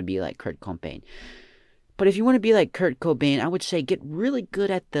don't want to be like Kurt Cobain. But if you want to be like Kurt Cobain, I would say get really good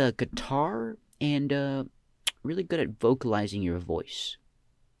at the guitar and really good at vocalizing your voice.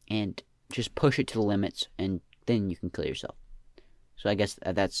 And just push it to the limits, and then you can kill yourself. So I guess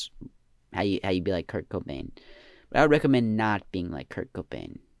that's how you be like Kurt Cobain. But I would recommend not being like Kurt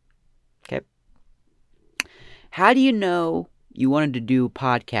Cobain. Okay? How do you know you wanted to do a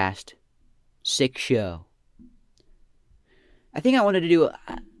podcast? Sick show. I think I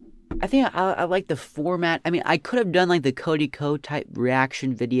like the format. I mean, I could have done like the Cody Co type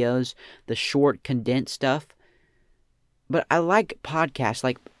reaction videos, the short condensed stuff. But I like podcasts.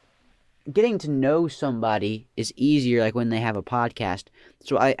 Like, getting to know somebody is easier like when they have a podcast.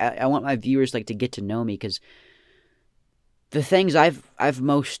 So I want my viewers like to get to know me, because the things I've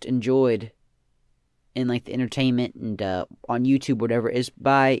most enjoyed in like the entertainment and on YouTube, whatever, is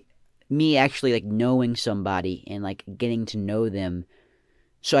by me actually like knowing somebody and like getting to know them.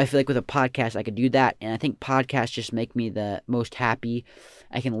 So I feel like with a podcast I could do that, and I think podcasts just make me the most happy.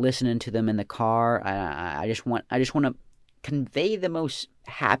 I can listen into them in the car. I just want to convey the most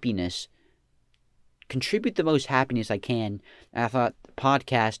happiness, contribute the most happiness I can. And I thought the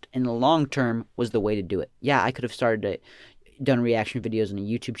podcast in the long term was the way to do it. Yeah, I could have done reaction videos on a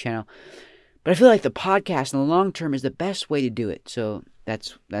YouTube channel, but I feel like the podcast in the long term is the best way to do it. So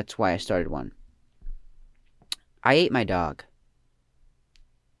that's why I started one. I ate my dog.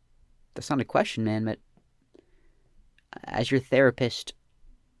 That's not a question, man, but as your therapist,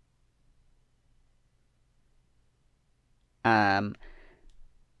 I'd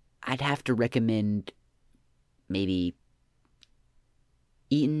have to recommend maybe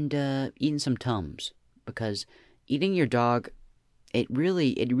eating some Tums, because eating your dog, it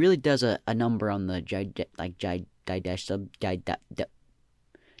really does a number on the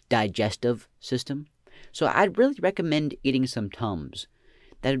digestive system. So I'd really recommend eating some Tums.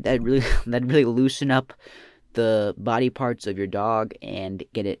 That'd really loosen up the body parts of your dog and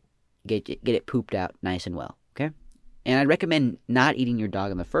get it pooped out nice and well. Okay, and I'd recommend not eating your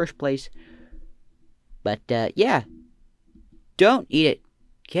dog in the first place. But yeah, don't eat it.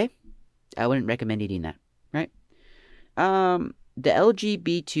 Okay, I wouldn't recommend eating that. Right? The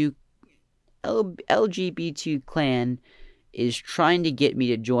LGBT clan is trying to get me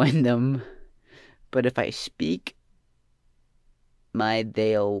to join them, but if I speak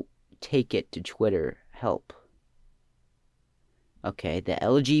they'll take it to Twitter help. Okay, the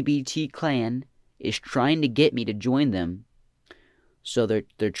LGBT clan is trying to get me to join them. So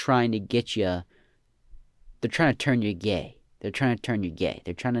they're trying to get you. They're trying to turn you gay. They're trying to turn you gay.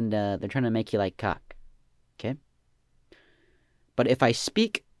 They're trying to make you like cock. Okay? But if I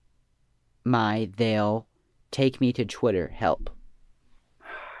speak they'll take me to Twitter help.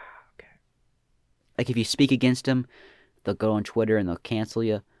 Okay. Like if you speak against them, they'll go on Twitter and they'll cancel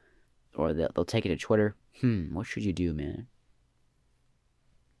you, or they'll take it to Twitter. What should you do, man?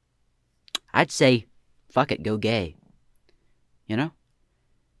 I'd say, fuck it, go gay. You know?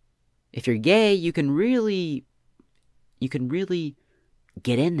 If you're gay, you can really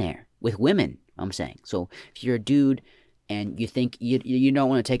get in there with women, I'm saying. So if you're a dude and you think you don't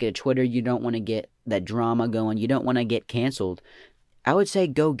want to take it to Twitter, you don't want to get that drama going, you don't want to get canceled, I would say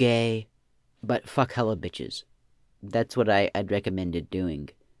go gay, but fuck hella bitches. That's what I'd recommend doing.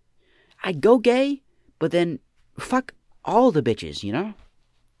 I'd go gay, but then fuck all the bitches, you know?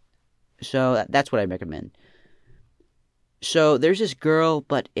 So that's what I recommend. So there's this girl,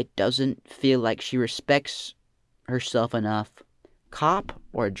 but it doesn't feel like she respects herself enough. Cop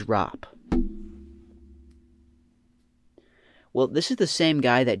or drop? Well, this is the same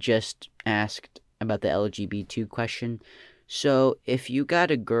guy that just asked about the LGBT question. So if you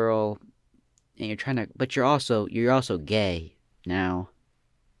got a girl and you're trying to, but you're also gay now,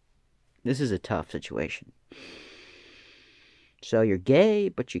 this is a tough situation. So you're gay,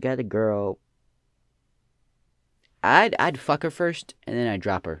 but you got a girl. I'd fuck her first, and then I'd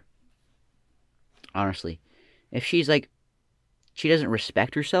drop her. Honestly. If she's like, she doesn't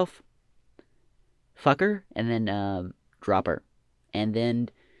respect herself, fuck her, and then drop her. And then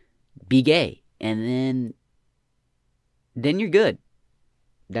be gay. And then you're good.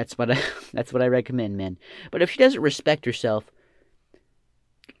 That's what I recommend, man. But if she doesn't respect herself,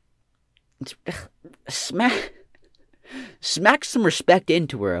 smack some respect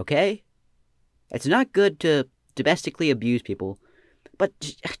into her, okay? It's not good to domestically abuse people, but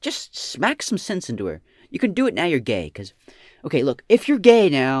just smack some sense into her. You can do it now you're gay, because, okay, look, if you're gay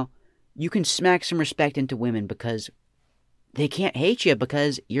now, you can smack some respect into women because they can't hate you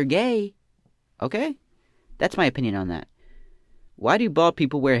because you're gay, okay? That's my opinion on that. Why do bald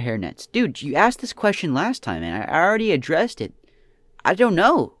people wear hairnets? Dude, you asked this question last time, and I already addressed it. I don't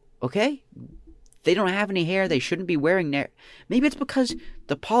know, okay? They don't have any hair. They shouldn't be wearing their... Maybe it's because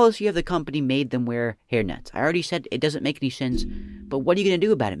the policy of the company made them wear hairnets. I already said it doesn't make any sense, but what are you going to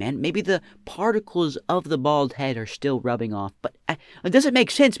do about it, man? Maybe the particles of the bald head are still rubbing off, but it doesn't make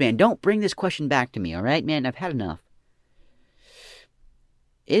sense, man. Don't bring this question back to me, all right, man? I've had enough.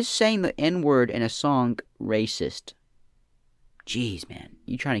 Is saying the N-word in a song racist? Jeez, man.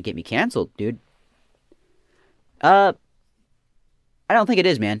 You trying to get me canceled, dude. I don't think it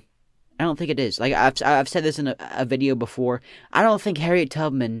is, man. I don't think it is. Like, I've said this in a video before. I don't think Harriet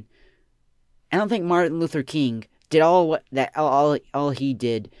Tubman, I don't think Martin Luther King did all he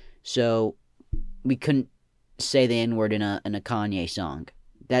did, so we couldn't say the N-word in a Kanye song.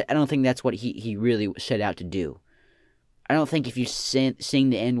 I don't think that's what he really set out to do. I don't think if you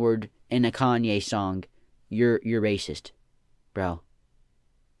sing the N-word in a Kanye song, you're racist, bro.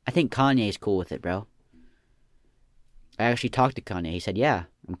 I think Kanye's cool with it, bro. I actually talked to Kanye. He said, yeah,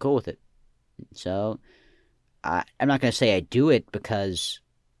 I'm cool with it. So, I'm not going to say I do it because,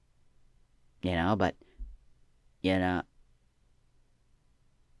 but, I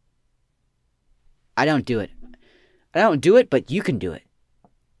don't do it. I don't do it, but you can do it.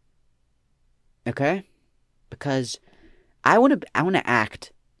 Okay? Because I want to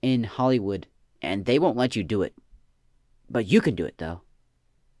act in Hollywood, and they won't let you do it. But you can do it, though.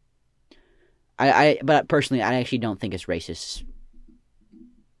 But personally, I actually don't think it's racist.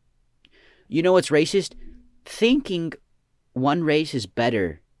 You know what's racist? Thinking one race is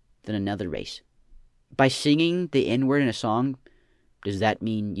better than another race. By singing the N-word in a song, does that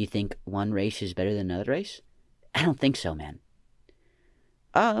mean you think one race is better than another race? I don't think so, man.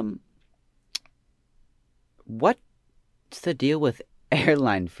 What's the deal with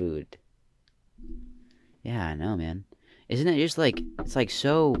airline food? Yeah, I know, man. Isn't it just like, it's like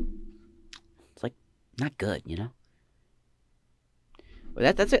so, it's like not good,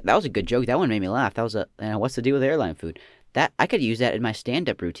 Well, that's it. That was a good joke. That one made me laugh. That was what's the deal with airline food? That I could use that in my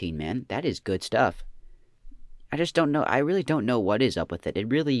stand-up routine, man. That is good stuff. I just don't know. I really don't know what is up with it. It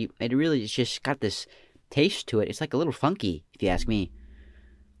really has just got this taste to it. It's like a little funky, if you ask me.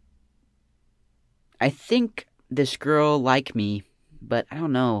 I think this girl like me, but I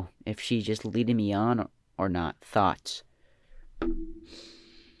don't know if she's just leading me on or not. Thoughts.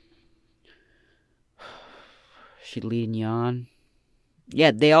 She leading you on?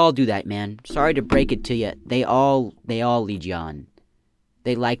 Yeah, they all do that, man. Sorry to break it to you. They all lead you on.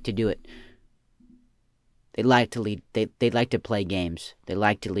 They like to do it. They like to lead. They like to play games. They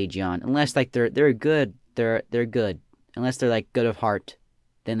like to lead you on. Unless like they're good. They're good. Unless they're like good of heart,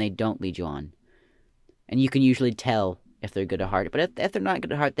 then they don't lead you on. And you can usually tell if they're good of heart. But if they're not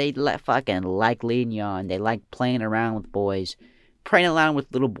good of heart, they fucking like leading you on. They like playing around with boys, playing around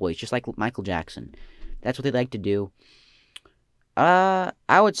with little boys, just like Michael Jackson. That's what they like to do.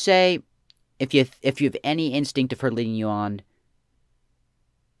 I would say, if you have any instinct of her leading you on,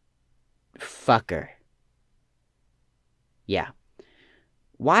 fuck her. Yeah.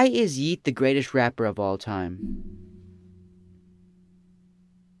 Why is Yeet the greatest rapper of all time?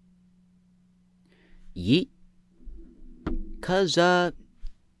 Yeet? 'Cause,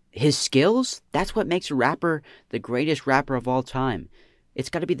 his skills? That's what makes a rapper the greatest rapper of all time. It's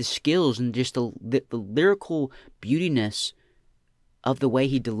gotta be the skills and just the lyrical beautiness of the way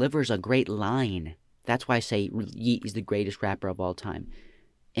he delivers a great line. That's why I say Yeet is the greatest rapper of all time.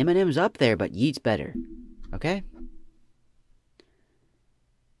 Eminem's up there, but Yeet's better. Okay?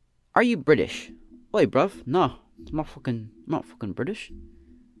 Are you British? Oi, bruv. No, I'm not fucking British.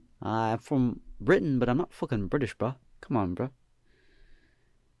 I'm from Britain, but I'm not fucking British, bruh. Come on, bruh.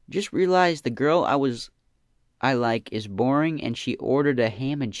 Just realized the girl I like is boring, and she ordered a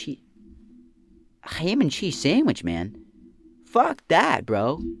ham and cheese sandwich, man. Fuck that,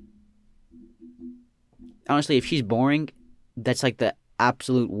 bro. Honestly, if she's boring, that's like the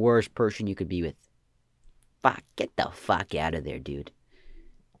absolute worst person you could be with. Fuck, get the fuck out of there, dude.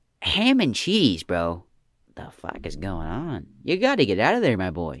 Ham and cheese, bro. The fuck is going on? You gotta get out of there, my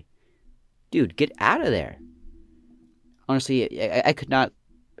boy. Dude, get out of there. Honestly, I could not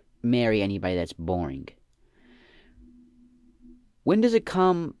marry anybody that's boring. When does it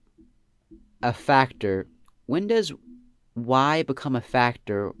come a factor? When does Y become a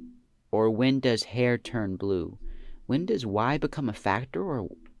factor, or when does hair turn blue? When does Y become a factor,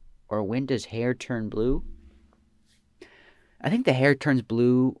 or when does hair turn blue? I think the hair turns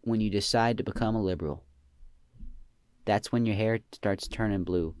blue when you decide to become a liberal. That's when your hair starts turning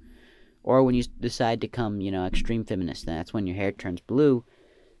blue. Or when you decide to become, extreme feminist, that's when your hair turns blue.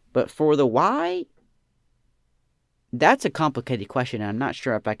 But for the Y, that's a complicated question, and I'm not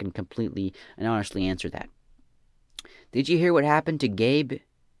sure if I can completely and honestly answer that. Did you hear what happened to Gabe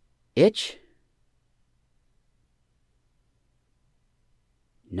Itch?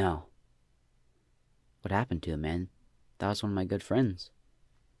 No. What happened to him, man? That was one of my good friends.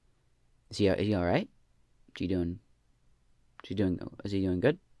 Is he alright? Is he doing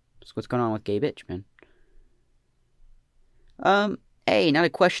good? What's going on with Gabe Itch, man? Hey, not a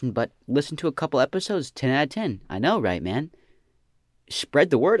question, but listen to a couple episodes, 10 out of 10. I know, right, man?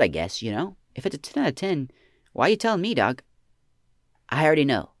 Spread the word, I guess, If it's a 10 out of 10, why are you telling me, dog? I already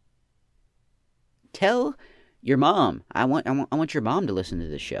know. Tell your mom. I want your mom to listen to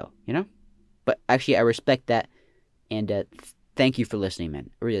this show, But actually, I respect that. And thank you for listening, man.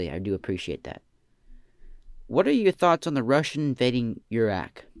 Really, I do appreciate that. What are your thoughts on the Russian invading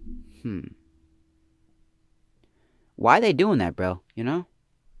Iraq? Why are they doing that, bro?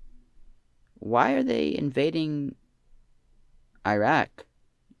 Why are they invading Iraq?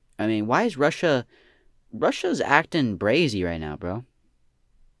 I mean, why is Russia's acting brazy right now, bro?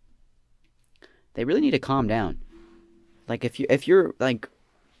 They really need to calm down. Like, if you're like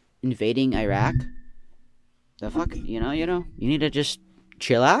invading Iraq, the fuck, you need to just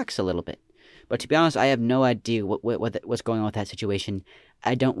chillax a little bit. But to be honest, I have no idea what's going on with that situation.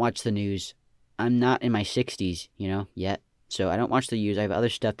 I don't watch the news. I'm not in my 60s, yet. So I don't watch the news. I have other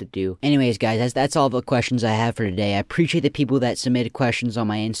stuff to do. Anyways, guys, that's all the questions I have for today. I appreciate the people that submitted questions on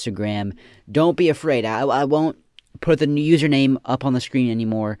my Instagram. Don't be afraid. I won't put the username up on the screen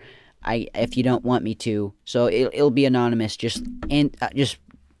anymore. If you don't want me to. So it'll be anonymous. Just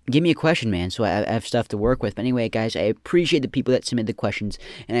give me a question, man, so I have stuff to work with. But anyway, guys, I appreciate the people that submitted the questions,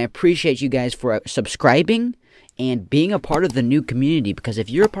 and I appreciate you guys for subscribing and being a part of the new community, because if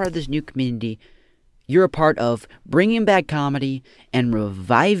you're a part of this new community, you're a part of bringing back comedy and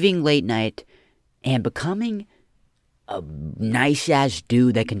reviving late night and becoming a nice-ass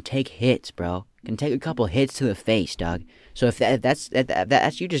dude that can take hits, bro. Can take a couple hits to the face, dog. So if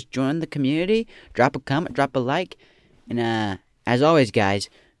that's you, just join the community, drop a comment, drop a like, and as always, guys,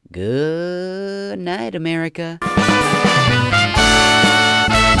 good night, America.